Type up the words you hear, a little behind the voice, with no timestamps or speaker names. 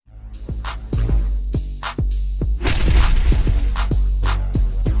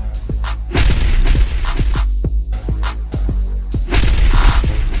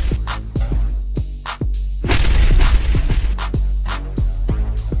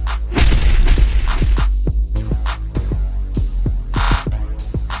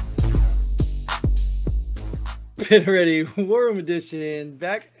Get ready, War Room Edition.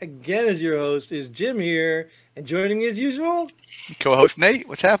 Back again as your host is Jim here, and joining me as usual, Co-host Nate,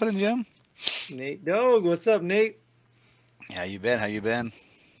 what's happening, Jim? Nate Dog. What's up, Nate? How you been? How you been?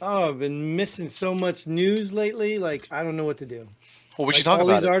 Oh, I've been missing so much news lately. Like I don't know what to do. Well, we should Like talk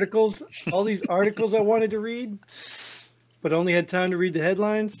about it. all these articles I wanted to read, but only had time to read the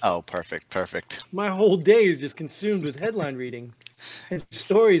headlines. Oh, perfect, perfect. My whole day is just consumed with headline reading and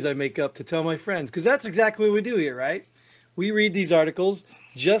stories I make up to tell my friends. Because that's exactly what we do here, right? We read these articles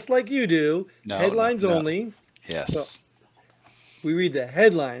just like you do, No, no, headlines no. only. So Yes, we read the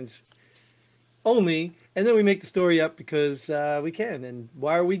headlines only, and then we make the story up because we can. And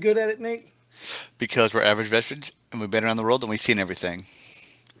why are we good at it, Nate? because we're average veterans and we've been around the world and we've seen everything.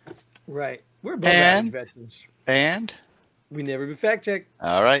 Right. We're above average And veterans. and We never been fact checked.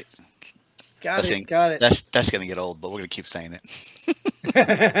 all right, Got that's it. gonna, Got it. that's gonna get old, but we're gonna keep saying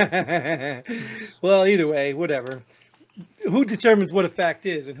it. Well, either way, whatever. Who determines what a fact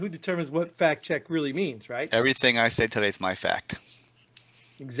is and who determines what fact check really means, right? Everything I say today is my fact.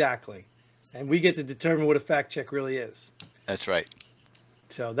 Exactly. And we get to determine what a fact check really is. That's right.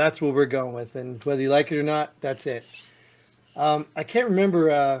 So that's what we're going with. And whether you like it or not, that's it. I can't remember.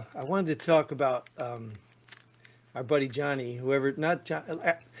 I wanted to talk about our buddy Johnny, whoever, not John.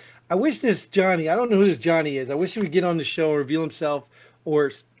 I wish this Johnny, I don't know who this Johnny is. I wish he would get on the show and reveal himself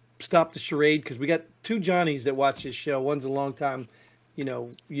or stop the charade because we got two Johnnies that watch this show. One's a long time, you know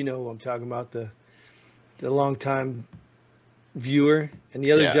who I'm talking about, the long time viewer, and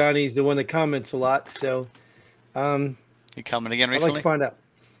the other Yeah. Johnny's the one that comments a lot. So You coming again I'd like to recently? find out.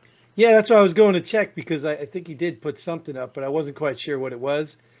 Yeah, that's why I was going to check because I think he did put something up, but I wasn't quite sure what it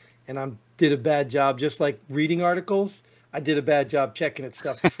was, and I did a bad job. Just like reading articles, I did a bad job checking it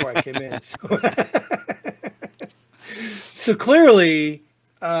stuff before I came in. So clearly,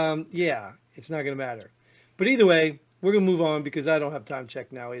 yeah, it's not going to matter. But either way, we're going to move on because I don't have time to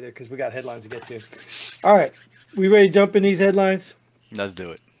check now either because we got headlines to get to. All right, we ready to jump in these headlines? Let's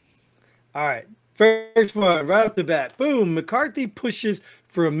do it. All right. First one, right off the bat. Boom. McCarthy pushes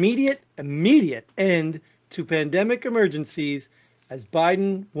for immediate end to pandemic emergencies as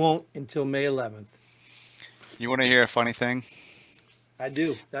Biden won't until May 11th. You want to hear a funny thing? I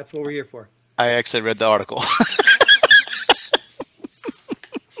do. That's what we're here for. I actually read the article.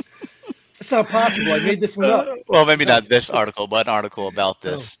 It's not possible. I made this one up. Well, maybe No. not this article, but an article about Oh,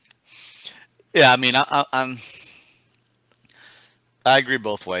 this. Yeah, I mean, I agree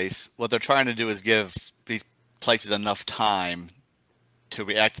both ways. What they're trying to do is give these places enough time to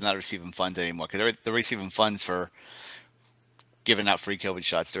react to not receiving funds anymore because they're receiving funds for giving out free COVID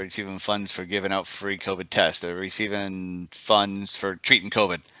shots. They're receiving funds for giving out free COVID tests. They're receiving funds for treating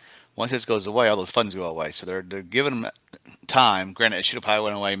COVID. Once this goes away, all those funds go away. So they're giving them time. Granted, it should have probably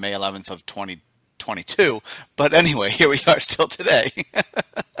went away May 11th of 2022. But anyway, here we are still today.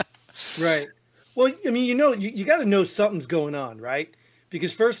 right. Well, I mean, you got to know something's going on, right?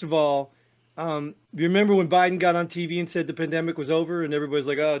 Because first of all, you remember when Biden got on TV and said the pandemic was over, and everybody's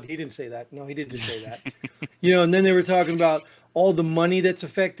like, "Oh, he didn't say that." No, he didn't say that. And then they were talking about all the money that's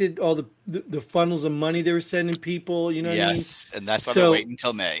affected, all the funnels of money they were sending people. You know what I mean? Yes, and that's why they're So waiting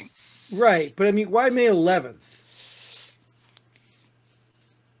until May. right, but I mean, why May 11th?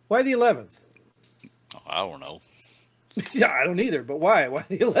 Why the 11th? Oh, I don't know. Yeah, I don't either. But why? Why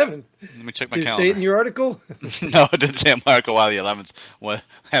the 11th? Let me check my Did it say it calendar. in your article? No, it didn't say America while the 11th. What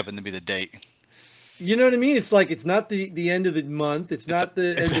happened to be the date? You know what I mean? It's like it's not the end of the month. It's It's a, not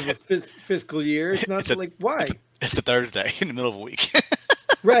the it's end of a a, fiscal year. It's not it's a, like why? it's a Thursday in the middle of a week.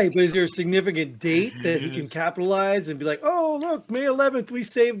 Right, but is there a significant date that he can capitalize and be like, "Oh, look, May 11th, we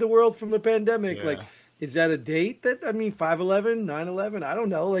saved the world from the pandemic." Like, Yeah. is that a date that I mean 5/11, 9/11? I don't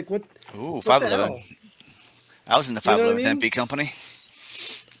know. Like Ooh, what the 511. hell? I was in the You know what I 511th mean? MP company.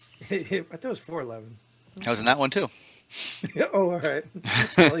 I thought it was 4/11. I was in that one too. Oh, all right.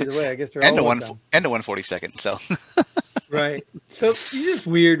 Well, either way, I guess they're and all the one one time. and the 142nd. So Right. So it's just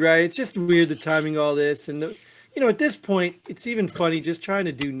weird, right? It's just weird the timing of all this. And, at this point, it's even funny just trying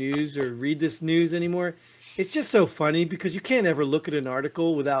to do news or read this news anymore. It's just so funny because you can't ever look at an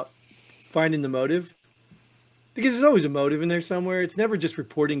article without finding the motive because there's always a motive in there somewhere. It's never just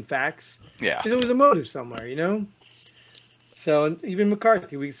reporting facts, yeah. there's always a motive somewhere. So and even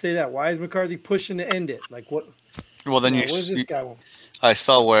McCarthy, we can say that. Why is McCarthy pushing to end it? Like, Well, then what does this guy want? I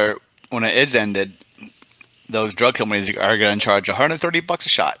saw where when it is ended, those drug companies are going to charge $130 a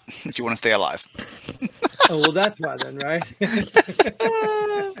shot if you want to stay alive. Oh, well, that's why then, right?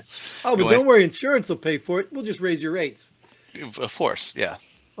 Oh, You but want don't worry, insurance will pay for it. We'll just raise your rates. of course, yeah.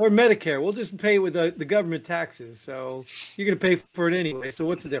 Or Medicare, we'll just pay with the government taxes. So you're going to pay for it anyway. So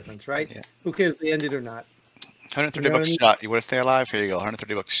what's the difference, right? Yeah. Who cares if they end it or not? 130 You know what bucks I a mean? shot. You want to stay alive? Here you go.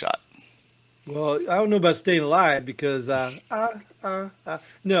 130 bucks a shot. Well, I don't know about staying alive because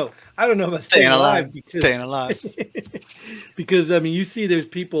no, I don't know about Staying staying alive. alive because Staying alive. because I mean you see there's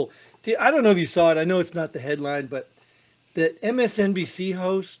people. I don't know if you saw it. I know it's not the headline, but that MSNBC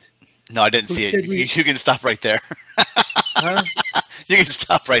host No, I didn't who see it. said You can stop right there. huh? You can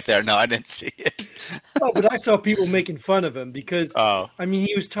stop right there. No, I didn't see it. Oh, but I saw people making fun of him because Oh, I mean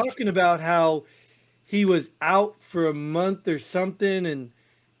he was talking about how he was out for a month or something, and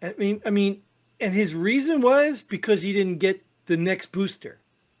I mean, and his reason was because he didn't get the next booster.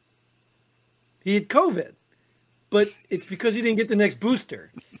 He had COVID, but it's because he didn't get the next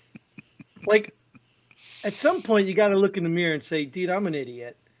booster. Like at some point, you got to look in the mirror and say, "Dude, I'm an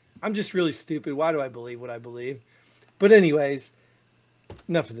idiot. I'm just really stupid. Why do I believe what I believe?" But anyways,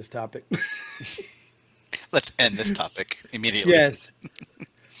 enough of this topic. let's end this topic immediately. Yes.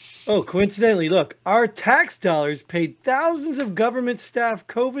 Oh, coincidentally, look, our tax dollars paid thousands of government staff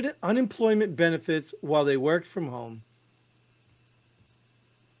COVID unemployment benefits while they worked from home.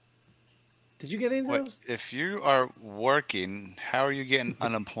 Did you get any of What those? if you are working? How are you getting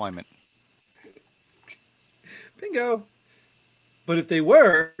unemployment? Bingo. But if they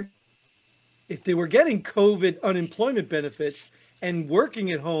were getting COVID unemployment benefits and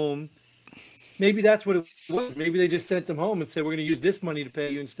working at home, maybe that's what it was. Maybe they just sent them home and said, "We're going to use this money to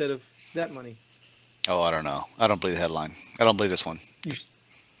pay you instead of that money." Oh, I don't know. I don't believe the headline. I don't believe this one. You,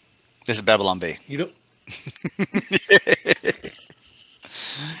 This is Babylon B. you don't.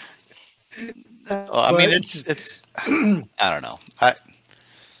 Oh, I mean, But it's. I don't know.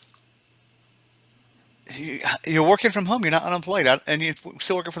 You're working from home. You're not unemployed, and you're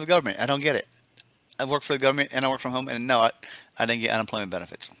still working for the government. I don't get it. I work for the government and I work from home, and no, I didn't get unemployment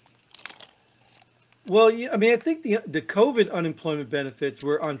benefits. well, I mean, I think the COVID unemployment benefits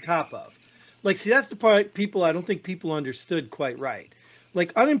were on top of. Like, see, that's the part people I don't think people understood quite right.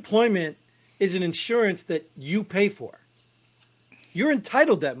 Like, unemployment is an insurance that you pay for. You're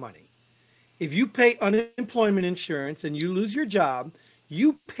entitled to that money. If you pay unemployment insurance and you lose your job,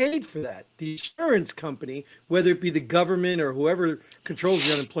 you paid for that. The insurance company, whether it be the government or whoever controls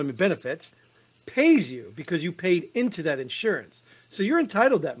the unemployment benefits, pays you because you paid into that insurance. So you're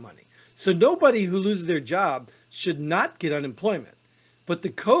entitled to that money. So nobody who loses their job should not get unemployment. But the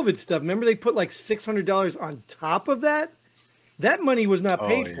COVID stuff, remember they put like $600 on top of that? That money was not Oh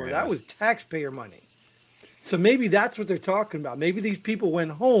paid for. That yeah. was taxpayer money. So maybe that's what they're talking about. Maybe these people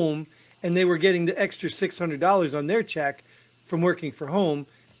went home and they were getting the extra $600 on their check from working from home,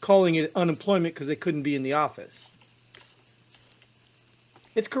 calling it unemployment because they couldn't be in the office.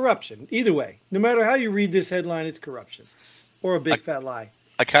 It's corruption. Either way, no matter how you read this headline, it's corruption or a I, big fat lie.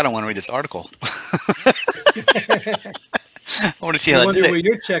 I kind of want to read this article. I want to see You how I did wonder where it.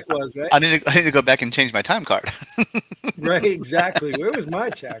 your check was, right? I need to go back and change my time card. Right, exactly. Where was my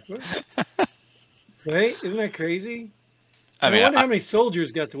check? Right? Isn't that crazy? I And I mean, wonder how many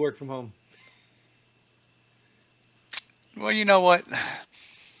soldiers got to work from home. well, you know what?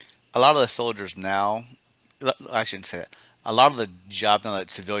 A lot of the soldiers now, I shouldn't say that. A lot of the jobs now that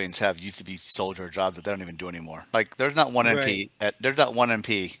civilians have used to be soldier jobs that they don't even do anymore. Like Right, there's not one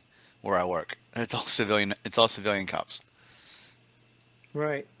MP where I work. It's all civilian. It's all civilian cops.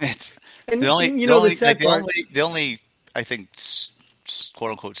 right. It's And you know the sad part. the only I think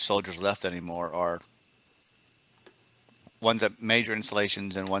quote unquote soldiers left anymore are ones that major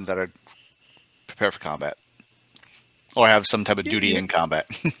installations and ones that are prepared for combat or have some type of Yeah, duty in combat.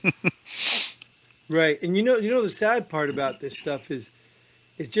 right. And you know the sad part about this stuff is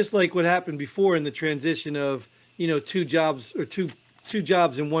it's just like what happened before in the transition of two jobs or two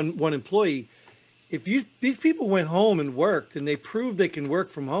jobs and one employee. If these people went home and worked and they proved they can work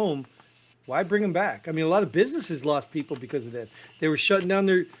from home, why bring them back? I mean, a lot of businesses lost people because of this. They were shutting down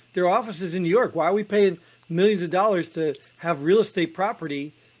their offices in New York. Why are we paying millions of dollars to have real estate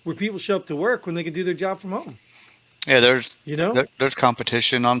property where people show up to work when they can do their job from home? Yeah, You know? there's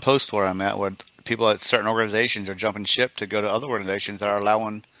competition on post where I'm at where people at certain organizations are jumping ship to go to other organizations that are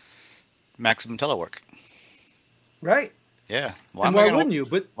allowing maximum telework. Right. Yeah, And why wouldn't you?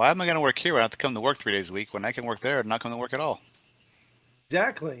 But why am I going to work here when I have to come to work 3 days a week when I can work there and not come to work at all?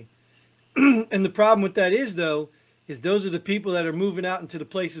 exactly. And the problem with that is though, is those are the people that are moving out into the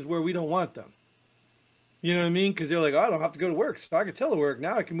places where we don't want them. You know what I mean? Because they're like, oh, I don't have to go to work, so I can telework.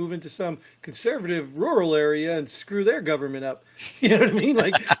 Now I can move into some conservative rural area and screw their government up. You know what I mean?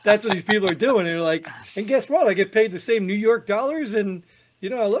 Like that's what these people are doing. And they're like, and guess what? I get paid the same New York dollars, and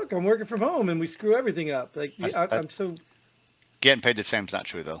look, I'm working from home, and we screw everything up. Like That's, that I'm so Getting paid the same is not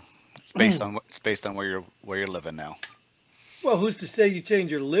true though. It's based on where you're living now. well. Who's to say you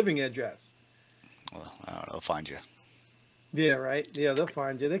change your living address? Well, I don't know. They'll find you. Yeah, right. Yeah, they'll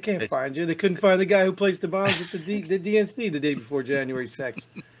find you. They can't It's- find you. They couldn't find the guy who placed the bombs at the DNC the day before January 6th.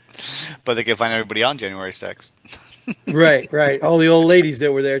 But they can find everybody on January 6th. Right, right. All the old ladies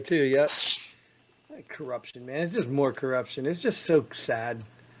that were there too. Yep. Corruption, man. It's just more corruption. It's just so sad.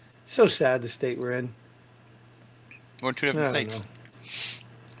 So sad the state we're in. We're in two different I don't states.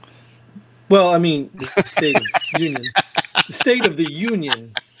 Well, I mean, the state of union. The state of the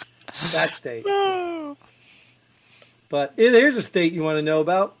union. That state. But here's a state you want to know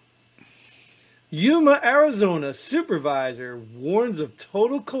about. Yuma, Arizona supervisor warns of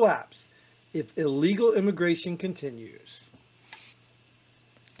total collapse if illegal immigration continues.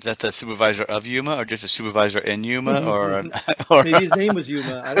 Is that the supervisor of Yuma, or just a supervisor in Yuma, or Maybe his name was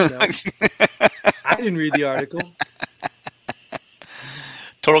Yuma. I don't know. I didn't read the article.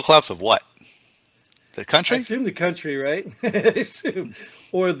 total collapse of what? The I country? assume the country, right? I assume.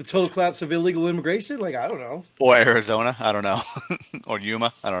 Or the total collapse of illegal immigration? Like, I don't know. Or Arizona? I don't know. Or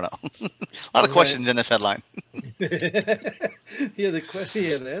Yuma? I don't know. A lot of questions in this headline. Yeah,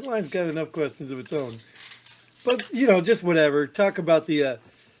 the headline's got enough questions of its own. But, just whatever. Talk about the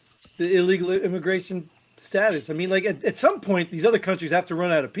illegal immigration status. I mean, like, at some point, these other countries have to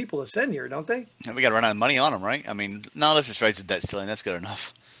run out of people to send here, don't they? And we got to run out of money on them, right? I mean, no, let's just raise the debt ceiling. That's good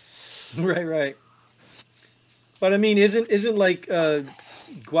enough. Right. But I mean, isn't like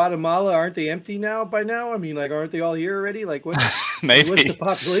Guatemala? Aren't they empty now? By now, I mean, like, aren't they all here already? Like, what's Maybe. what's the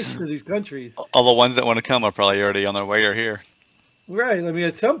population of these countries? All the ones that want to come are probably already on their way or here. Right. I mean,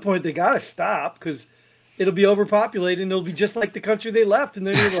 at some point they gotta stop because it'll be overpopulated and it'll be just like the country they left, and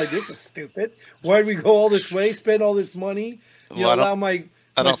then you're like, this is stupid. Why did we go all this way, spend all this money? Well, Allow my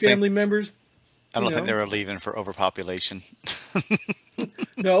family members. I don't think they were leaving for overpopulation.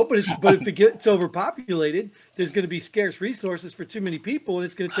 No, but if it gets overpopulated, there's going to be scarce resources for too many people, and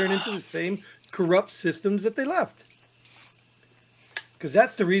it's going to turn into the same corrupt systems that they left. Because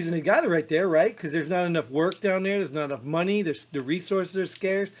that's the reason they got it right there, right? Because there's not enough work down there. There's not enough money. The resources are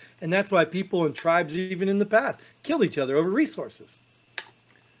scarce. And that's why people and tribes, even in the past, killed each other over resources.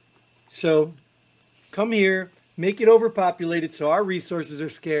 So come here, make it overpopulated so our resources are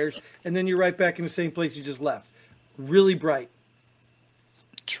scarce, and then you're right back in the same place you just left. Really bright.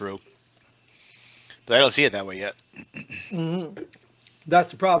 True. But I don't see it that way yet. Mm-hmm.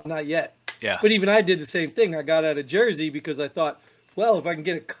 That's the problem. Not yet. Yeah. But even I did the same thing. I got out of Jersey because I thought, well, if I can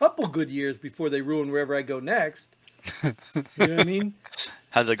get a couple good years before they ruin wherever I go next, you know what I mean?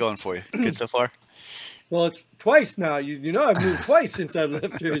 How's that going for you? Good so far? Well, it's twice now. You know, I've moved twice since I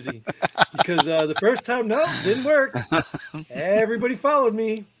left Jersey because the first time, no, didn't work. Everybody followed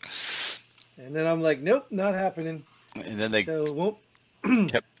me. And then I'm like, nope, not happening. And then they So,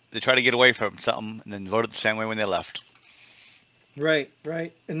 they try to get away from something and then voted the same way when they left. Right.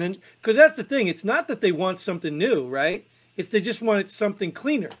 And then, because that's the thing. It's not that they want something new, right? It's they just want something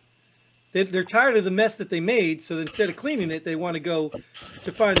cleaner. They're tired of the mess that they made. So instead of cleaning it, they want to go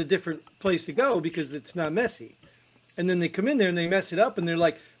to find a different place to go because it's not messy. And then they come in there and they mess it up and they're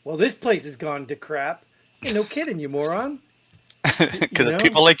like, well, this place has gone to crap. Hey, no kidding, you moron. Because of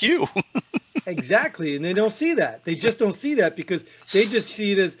people like you. Exactly. And they don't see that. They just don't see that because they just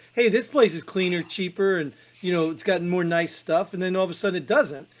see it as, hey, this place is cleaner, cheaper, and, it's gotten more nice stuff. And then all of a sudden it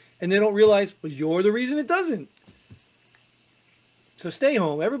doesn't. And they don't realize, well, you're the reason it doesn't. So stay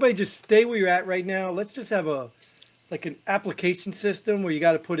home. Everybody just stay where you're at right now. Let's just have an application system where you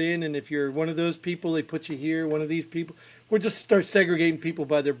got to put in. And if you're one of those people, they put you here, one of these people. We'll just start segregating people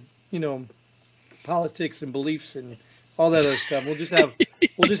by their, politics and beliefs and all that other stuff.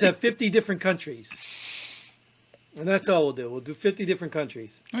 We'll just have 50 different countries. And that's all we'll do. We'll do 50 different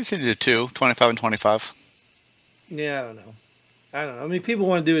countries. I said do 25 and 25. Yeah, I don't know. I mean, people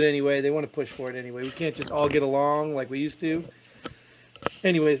want to do it anyway. They want to push for it anyway. We can't just all get along like we used to.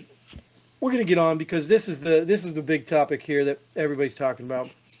 Anyways, we're going to get on because this is the big topic here that everybody's talking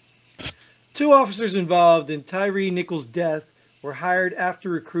about. 2 officers involved in Tyree Nichols' death were hired after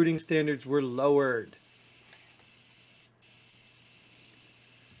recruiting standards were lowered.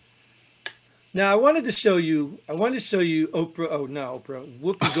 Now, I wanted to show you Oprah. Oh, no, Oprah.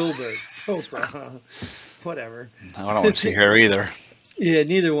 Whoopi Goldberg. Oprah. Whatever. I don't want to see her either. Yeah,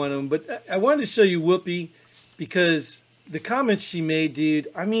 neither one of them. But I wanted to show you Whoopi because the comments she made,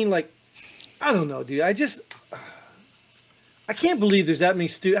 dude, I mean, like, I don't know, dude. I can't believe there's that many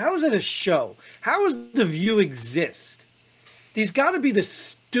students. How is it a show? How does The View exist? These got to be the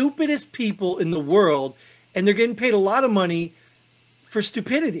stupidest people in the world, and they're getting paid a lot of money for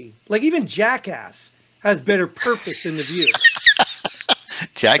stupidity. Like, even Jackass has better purpose than The View.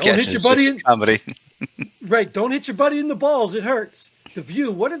 Jackass is just comedy. Right, don't hit your buddy in the balls. It hurts. The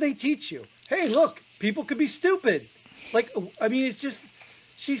View, what do they teach you? hey, look, people could be stupid. Like, I mean, it's just,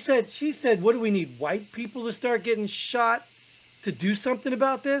 she said, what do we need? White people to start getting shot to do something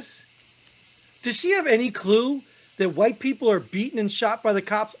about this? Does she have any clue that white people are beaten and shot by the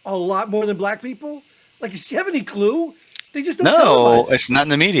cops a lot more than black people? Like, does she have any clue? They just don't No, televise it. it's not in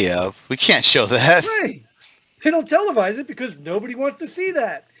the media. We can't show that. Right. They don't televise it because nobody wants to see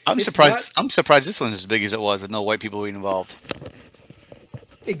that. I'm It's not surprised. I'm surprised this one's as big as it was with no white people being involved.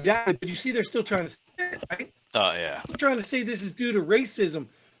 exactly, but you see, they're still trying to say it, right? Oh yeah. They're trying to say this is due to racism.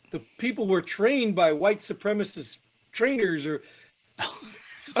 The people were trained by white supremacist trainers, or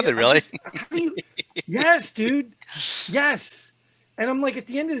Are they really? how do you? Yes, dude. Yes. And I'm like, at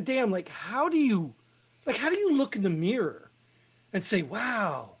the end of the day, I'm like, how do you look in the mirror and say,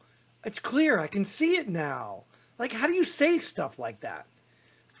 wow, it's clear, I can see it now? Like, how do you say stuff like that?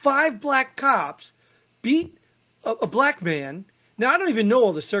 5 black cops beat a black man. Now, I don't even know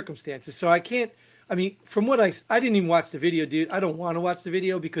all the circumstances, so I can't. I mean, from what I didn't even watch the video, dude. I don't want to watch the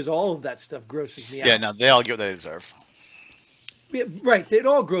video because all of that stuff grosses me out. Yeah. No, they all get what they deserve. Yeah, right. It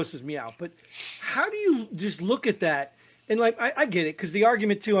all grosses me out. But how do you just look at that? And like, I get it, because the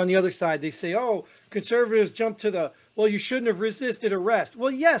argument too on the other side, they say, oh, conservatives jump to the, well, you shouldn't have resisted arrest.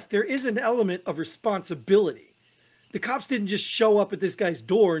 Well, yes, there is an element of responsibility. The cops didn't just show up at this guy's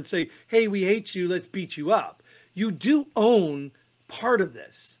door and say, hey, we hate you, let's beat you up. You do own part of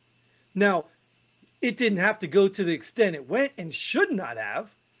this. Now, it didn't have to go to the extent it went and should not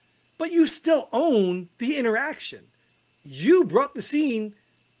have, but you still own the interaction. You brought the scene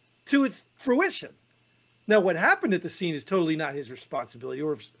to its fruition. Now, what happened at the scene is totally not his responsibility,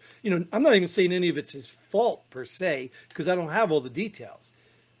 or, I'm not even saying any of it's his fault per se, because I don't have all the details.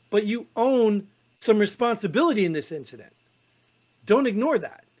 But you own some responsibility in this incident. Don't ignore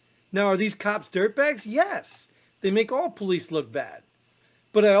that. Now, are these cops dirtbags? Yes. They make all police look bad.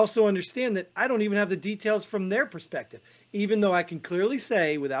 But I also understand that I don't even have the details from their perspective, even though I can clearly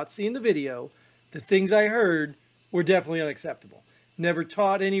say, without seeing the video, the things I heard were definitely unacceptable. Never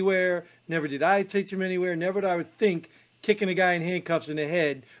taught anywhere. Never did I teach him anywhere. Never would I would think kicking a guy in handcuffs in the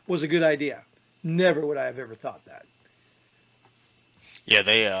head was a good idea. Never would I have ever thought that. Yeah,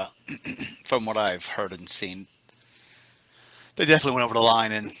 they. From what I've heard and seen, they definitely went over the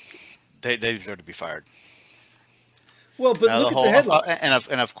line, and they deserve to be fired. Well, but look at the headline.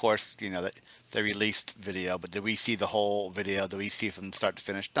 And of course, that they released video, but did we see the whole video? Did we see from start to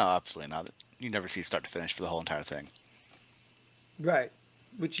finish? No, absolutely not. You never see start to finish for the whole entire thing. Right.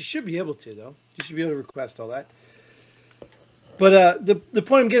 Which you should be able to, though. You should be able to request all that. But the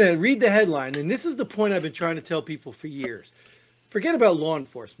point I'm getting at, read the headline, and this is the point I've been trying to tell people for years. Forget about law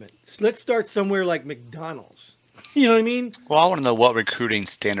enforcement. Let's start somewhere like McDonald's. You know what I mean? Well, I want to know what recruiting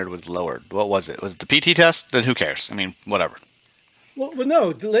standard was lowered. What was it? Was it the PT test? Then who cares? I mean, whatever. Well,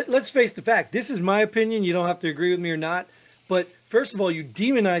 no, let's face the fact. This is my opinion. You don't have to agree with me or not. But first of all, you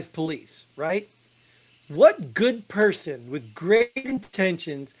demonize police, right? What good person with great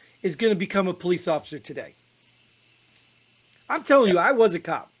intentions is going to become a police officer today? I'm telling you, I was a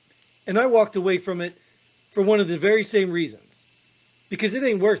cop, and I walked away from it for one of the very same reasons, because it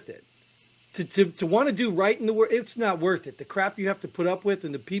ain't worth it. To want to do right in the world, it's not worth it. The crap you have to put up with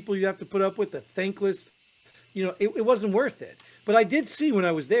and the people you have to put up with, the thankless, it wasn't worth it. But I did see when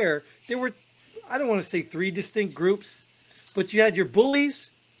I was there were, I don't want to say 3 distinct groups, but you had your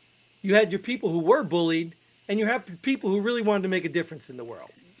bullies, you had your people who were bullied, and you have people who really wanted to make a difference in the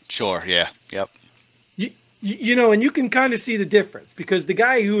world. Sure. Yeah. Yep. And you can kind of see the difference, because the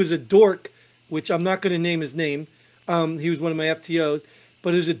guy who was a dork, which I'm not going to name his name, he was one of my FTOs,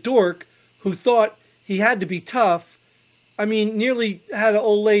 but he was a dork who thought he had to be tough. I mean, nearly had an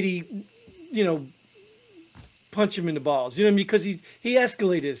old lady, punch him in the balls, because he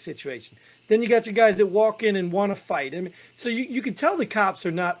escalated a situation. Then you got your guys that walk in and want to fight. I mean, so you can tell the cops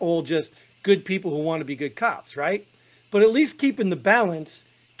are not all just good people who want to be good cops, right? But at least keeping the balance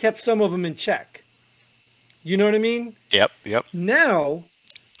kept some of them in check. You know what I mean? Yep. Now,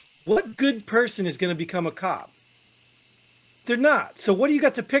 what good person is going to become a cop? They're not. So what do you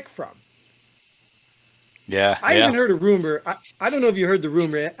got to pick from? Yeah. I even heard a rumor. I don't know if you heard the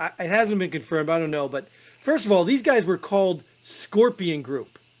rumor. It hasn't been confirmed. I don't know. But first of all, these guys were called Scorpion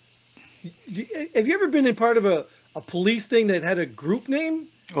Group. Have you ever been in part of a police thing that had a group name?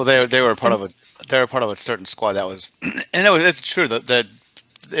 Well, they were part of a certain squad that was, and it's true that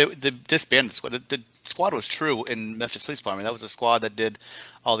the disbanded squad. The squad was true in Memphis Police Department. That was a squad that did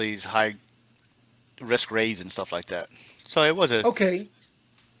all these high risk raids and stuff like that. So it was Okay.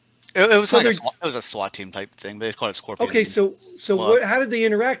 It was So like they're it was a SWAT team type thing. They call it Scorpion. okay. So Squad. how did they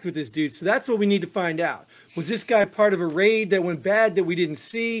interact with this dude? So that's what we need to find out. Was this guy part of a raid that went bad that we didn't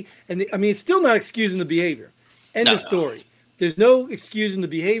see? And I mean, it's still not excusing the behavior. End No, of story. There's no excusing the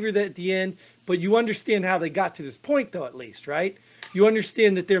behavior that at the end, but you understand how they got to this point, though, at least, right? You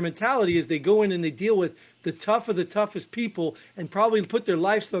understand that their mentality is they go in and they deal with the tough of the toughest people and probably put their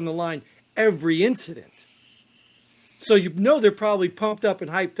lives on the line every incident. So you know they're probably pumped up and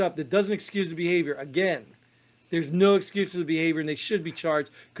hyped up. That doesn't excuse the behavior. Again, there's no excuse for the behavior, and they should be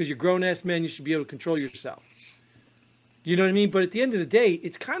charged because you're grown-ass men. You should be able to control yourself. You know what I mean? But at the end of the day,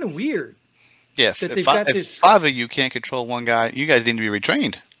 it's kind of weird. yeah. that If, they've five, got if this- five of you can't control one guy, you guys need to be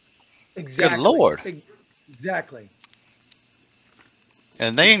retrained. Exactly. Good Lord. Exactly.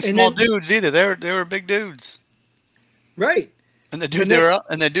 And they ain't And small then- dudes either. They were big dudes. Right. And the dude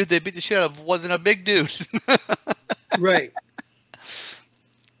And the dude they beat the shit out of wasn't a big dude. Right.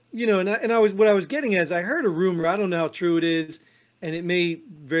 You know, and I was what I was getting at is I heard a rumor. I don't know how true it is, and it may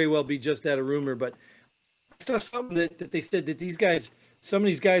very well be just that a rumor. But I saw something that they said that some of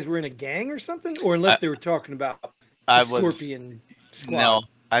these guys were in a gang or something, or unless they were talking about the I was Scorpion Squad. no,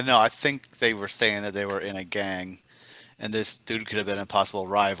 I know. I think they were saying that they were in a gang, and this dude could have been a possible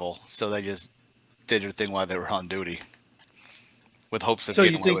rival. So they just did their thing while they were on duty, with hopes of So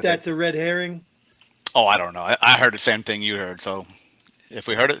getting you away think with that's it. a red herring? Oh, I don't know. I heard the same thing you heard. So if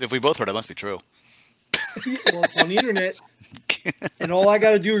we heard it, if we both heard it, must be true. Well, it's on the internet, and all I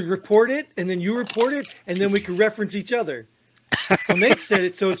got to do is report it, and then you report it, and then we can reference each other. Well, Nate said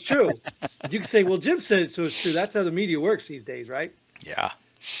it, so it's true. You can say, "Well, Jim said it, so it's true." That's how the media works these days, right? Yeah.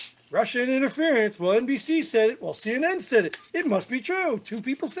 Russian interference. Well, NBC said it. Well, CNN said it. It must be true. Two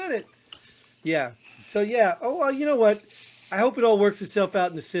people said it. Yeah. So yeah. Oh well. You know what? I hope it all works itself out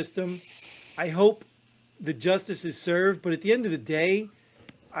in the system. I hope the justice is served. But at the end of the day,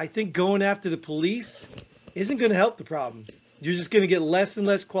 I think going after the police isn't going to help the problem. You're just going to get less and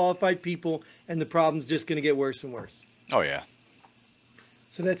less qualified people, and the problem's just going to get worse and worse. Oh yeah.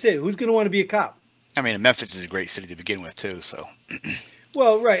 So that's it. Who's going to want to be a cop? I mean, Memphis is a great city to begin with too. So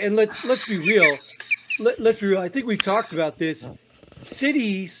Well, right, and let's be real. Let's be real. I think we've talked about this.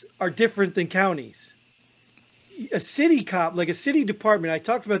 Cities are different than counties. A city cop, like a city department, I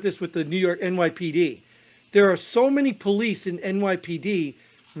talked about this with the New York NYPD. There are so many police in NYPD,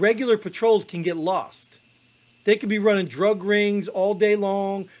 regular patrols can get lost. They could be running drug rings all day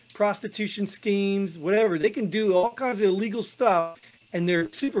long, prostitution schemes, whatever. They can do all kinds of illegal stuff, and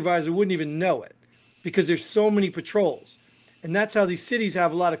their supervisor wouldn't even know it because there's so many patrols. And that's how these cities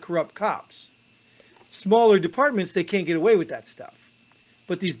have a lot of corrupt cops. Smaller departments, they can't get away with that stuff.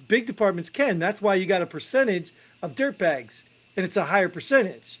 But these big departments can. That's why you got a percentage of dirtbags, and it's a higher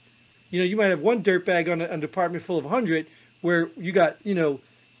percentage. You know, you might have one dirtbag on a department full of 100, where you got, you know,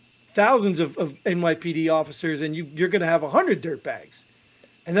 thousands of NYPD officers, and you're going to have 100 dirtbags.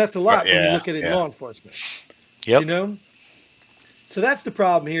 And that's a lot when you look at it in law enforcement. Yep. You know? So that's the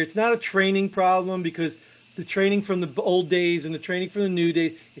problem here. It's not a training problem because the training from the old days and the training from the new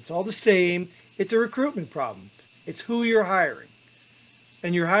days, it's all the same. It's a recruitment problem. It's who you're hiring.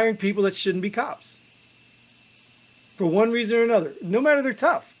 And you're hiring people that shouldn't be cops. For one reason or another. No matter they're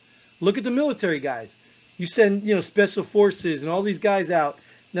tough. Look at the military guys. You send, you know, special forces and all these guys out.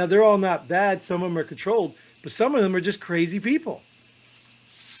 Now, they're all not bad. Some of them are controlled. But some of them are just crazy people.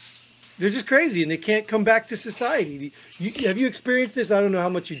 They're just crazy, and they can't come back to society. Have you experienced this? I don't know how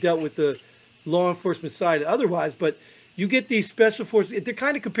much you dealt with the law enforcement side otherwise, but you get these special forces. They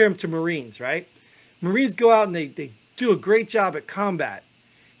kind of compare them to Marines, right? Marines go out and they do a great job at combat.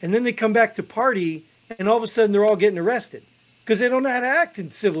 And then they come back to party, and all of a sudden they're all getting arrested because they don't know how to act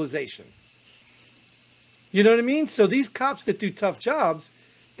in civilization. You know what I mean? So these cops that do tough jobs,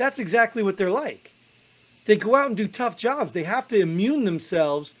 that's exactly what they're like. They go out and do tough jobs. They have to immune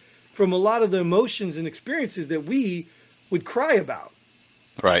themselves from a lot of the emotions and experiences that we would cry about.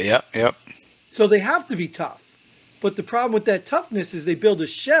 Right. Yep. Yep. So they have to be tough. But the problem with that toughness is they build a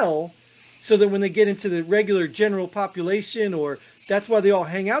shell so that when they get into the regular general population, or that's why they all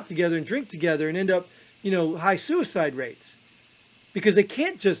hang out together and drink together and end up, you know, high suicide rates. Because they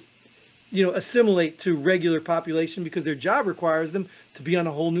can't just, you know, assimilate to regular population because their job requires them to be on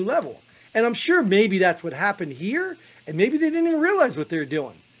a whole new level. And I'm sure maybe that's what happened here, and maybe they didn't even realize what they're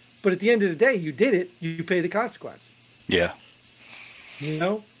doing. But at the end of the day, you did it, you pay the consequence. Yeah. You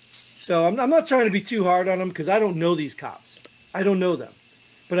know? So I'm not trying to be too hard on them because I don't know these cops. I don't know them.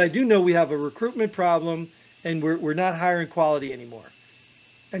 But I do know we have a recruitment problem, and we're not hiring quality anymore.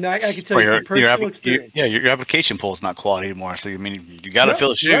 And I can tell you from personal experience. Your application pool is not quality anymore. So, I mean, you got to fill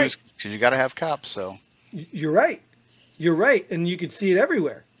the shoes because you got to have cops. So You're right. You're right. And you can see it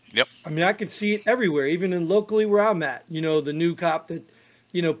everywhere. Yep. I mean, I can see it everywhere, even in locally where I'm at. The new cop that,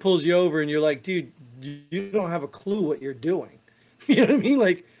 pulls you over and you're like, dude, you don't have a clue what you're doing. You know what I mean?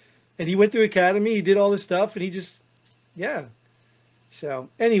 Like, and he went through academy, he did all this stuff, and he just, yeah. So,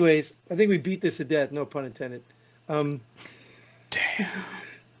 anyways, I think we beat this to death. No pun intended. Damn.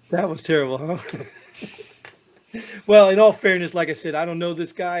 That was terrible, huh? Well, in all fairness, like I said, I don't know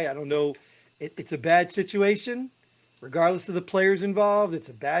this guy. I don't know. It's a bad situation, regardless of the players involved. It's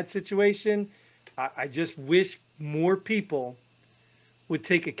a bad situation. I just wish more people would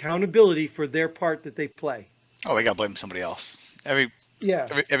take accountability for their part that they play. Oh, we got to blame somebody else.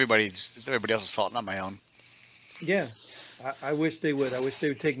 Everybody else's fault, not my own. Yeah, I wish they would. I wish they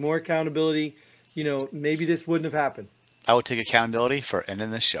would take more accountability. Maybe this wouldn't have happened. I would take accountability for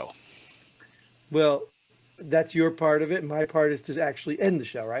ending this show. Well, that's your part of it. My part is to actually end the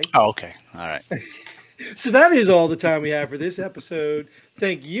show, right? Oh, okay. All right. So that is all the time we have for this episode.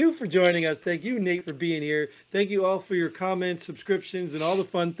 Thank you for joining us. Thank you, Nate, for being here. Thank you all for your comments, subscriptions, and all the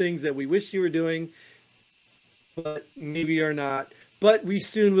fun things that we wish you were doing, but maybe are not. But we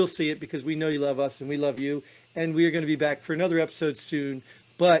soon will see it because we know you love us and we love you. And we are going to be back for another episode soon.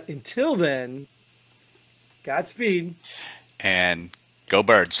 But until then, Godspeed. And go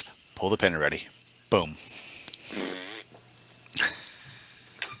Birds. Pull the pin already. Boom.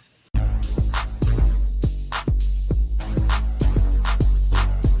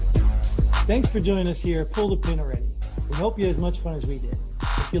 Thanks for joining us here. Pull the pin already. We hope you had as much fun as we did.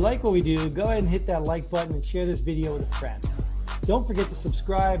 If you like what we do, go ahead and hit that like button and share this video with a friend. Don't forget to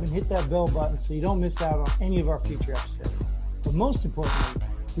subscribe and hit that bell button so you don't miss out on any of our future episodes. But most importantly,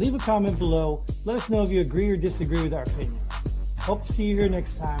 leave a comment below. Let us know if you agree or disagree with our opinions. Hope to see you here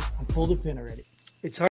next time on Pull the Pin Already. It's hard.